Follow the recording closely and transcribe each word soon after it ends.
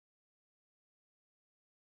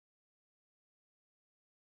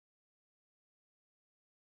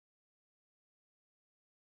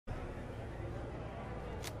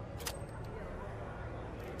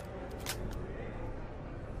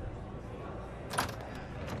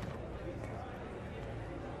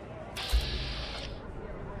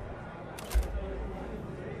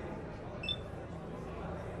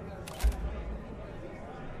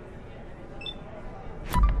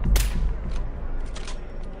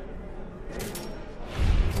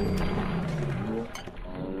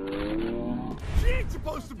She ain't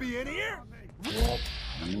supposed to be in here!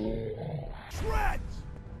 Shreds!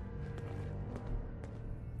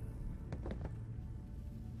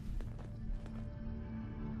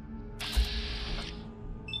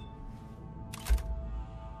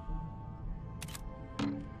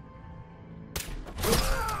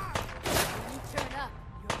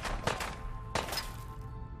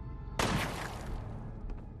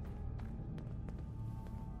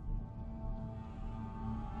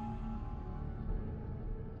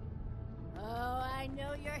 I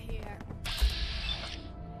know you're here.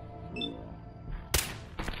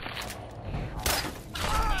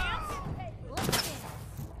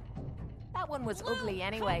 That one was ugly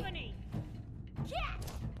anyway.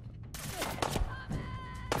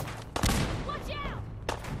 Watch out!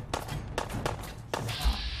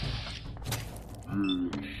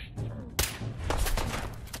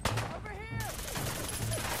 Over here!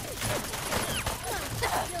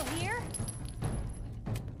 Still here?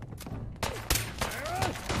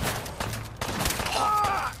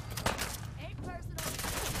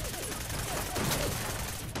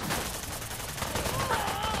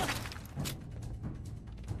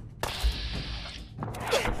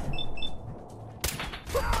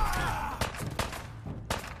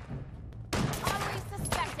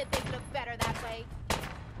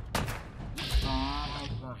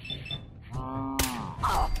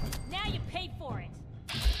 Now you pay for it.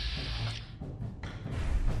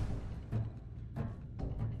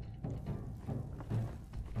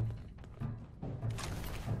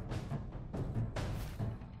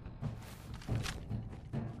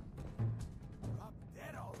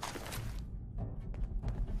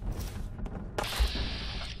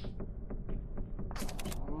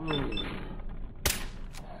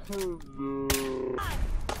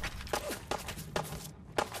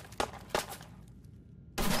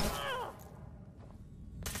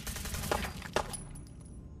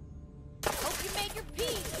 Hope you made your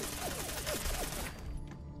peace.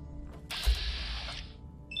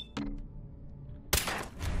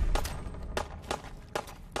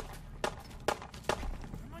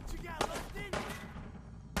 How much you got left in?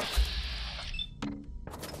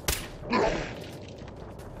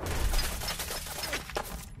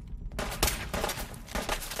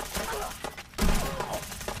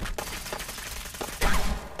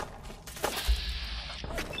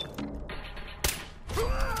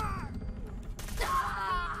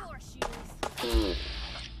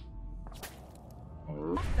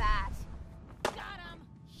 Bad. Got him.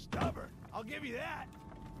 Stubborn, I'll give you that.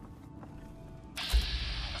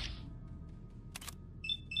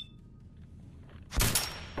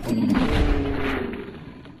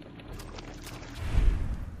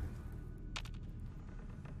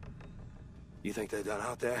 You think they're done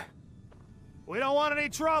out there? We don't want any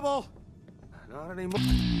trouble. Not anymore.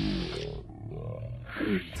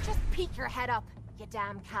 Just peek your head up, you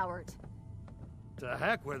damn coward. To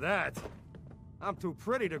heck with that. I'm too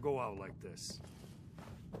pretty to go out like this.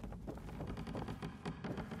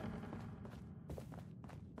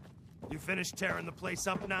 You finished tearing the place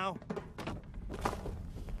up now?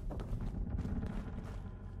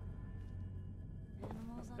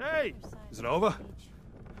 Hey! Is it over?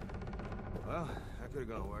 Well, that could have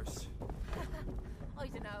gone worse. I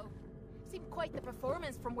don't know. Seemed quite the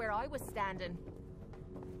performance from where I was standing.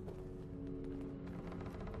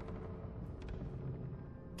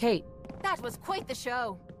 Cait, That was quite the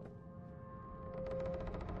show.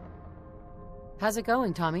 how's it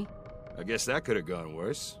going, Tommy? I guess that could have gone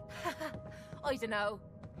worse. I don't know.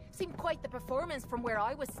 Seemed quite the performance from where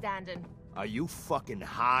I was standing. Are you fucking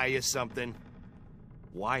high or something?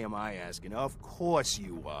 Why am I asking? Of course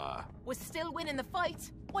you are. Was still winning the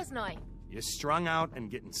fight, wasn't I? You're strung out and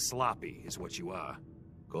getting sloppy, is what you are.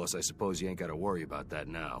 Of course, I suppose you ain't gotta worry about that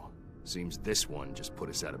now. Seems this one just put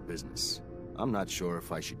us out of business. I'm not sure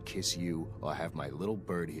if I should kiss you or have my little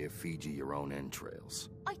bird here feed you your own entrails.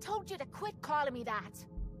 I told you to quit calling me that.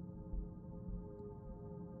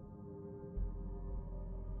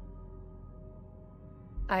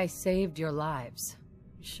 I saved your lives.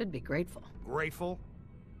 You should be grateful. Grateful?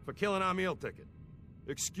 For killing our meal ticket.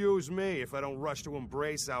 Excuse me if I don't rush to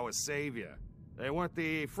embrace our savior. They weren't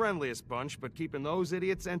the friendliest bunch, but keeping those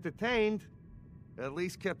idiots entertained at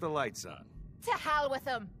least kept the lights on. To hell with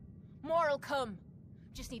them. More'll come.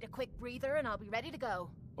 Just need a quick breather and I'll be ready to go.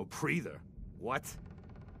 Oh, breather? What?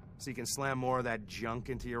 So you can slam more of that junk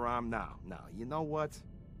into your arm now? Now, you know what?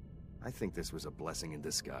 I think this was a blessing in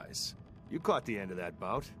disguise. You caught the end of that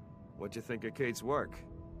bout. What'd you think of Cait's work?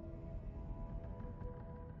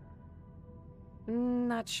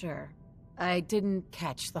 Not sure. I didn't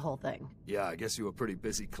catch the whole thing. Yeah, I guess you were pretty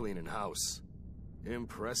busy cleaning house.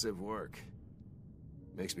 Impressive work.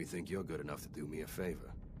 Makes me think you're good enough to do me a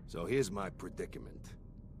favor. So here's my predicament.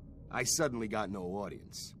 I suddenly got no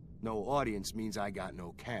audience. No audience means I got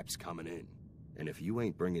no caps coming in. And if you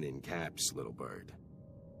ain't bringing in caps, little bird,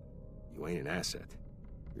 you ain't an asset.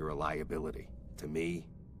 You're a liability. To me,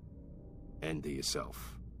 and to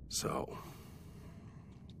yourself. So,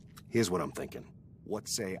 here's what I'm thinking. What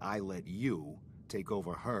say I let you take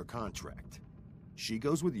over her contract? She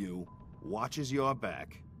goes with you, watches your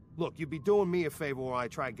back. Look, you'd be doing me a favor while I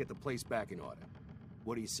try to get the place back in order.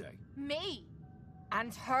 What do you say? Me.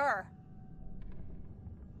 And her.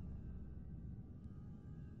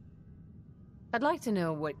 I'd like to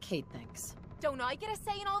know what Cait thinks. Don't I get a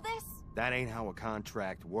say in all this? That ain't how a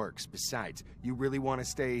contract works. Besides, you really want to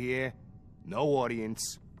stay here? No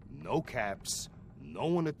audience, no caps, no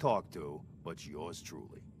one to talk to, but yours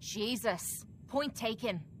truly. Jesus. Point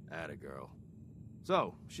taken. Atta girl.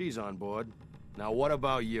 So, she's on board. Now what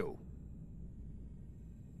about you?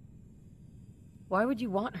 Why would you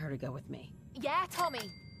want her to go with me? Yeah,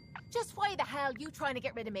 Tommy. Just why the hell you trying to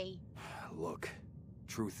get rid of me? Look,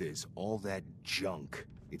 truth is, all that junk,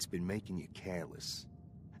 it's been making you careless.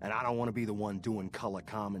 And I don't want to be the one doing color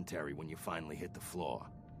commentary when you finally hit the floor.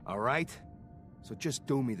 All right? So just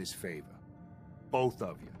do me this favor. Both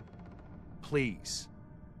of you. Please.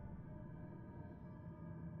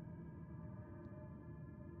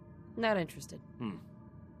 Not interested.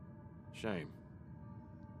 Shame.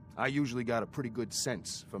 I usually got a pretty good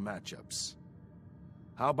sense for matchups.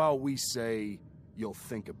 How about we say you'll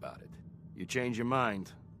think about it? You change your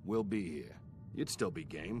mind, we'll be here. You'd still be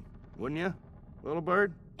game, wouldn't you, little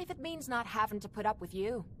bird? If it means not having to put up with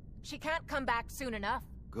you. She can't come back soon enough.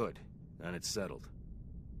 Good. Then it's settled.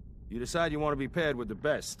 You decide you want to be paired with the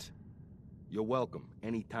best. You're welcome,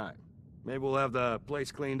 anytime. Maybe we'll have the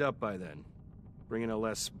place cleaned up by then. Bring in a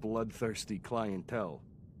less bloodthirsty clientele.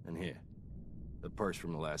 And here, the purse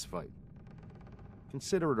from the last fight.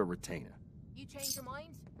 Consider it a retainer. You change your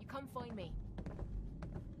mind, you come find me.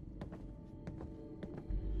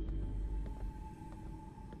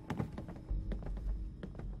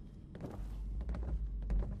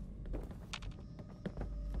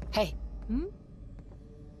 Hey.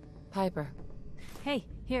 Piper. Hey,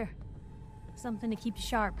 here. Something to keep you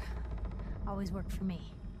sharp. Always worked for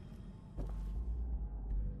me.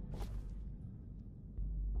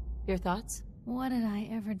 Your thoughts? What did I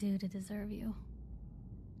ever do to deserve you?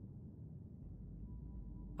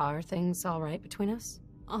 Are things all right between us?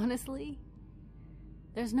 Honestly,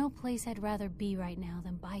 there's no place I'd rather be right now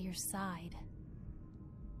than by your side.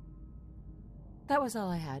 That was all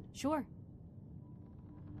I had. Sure,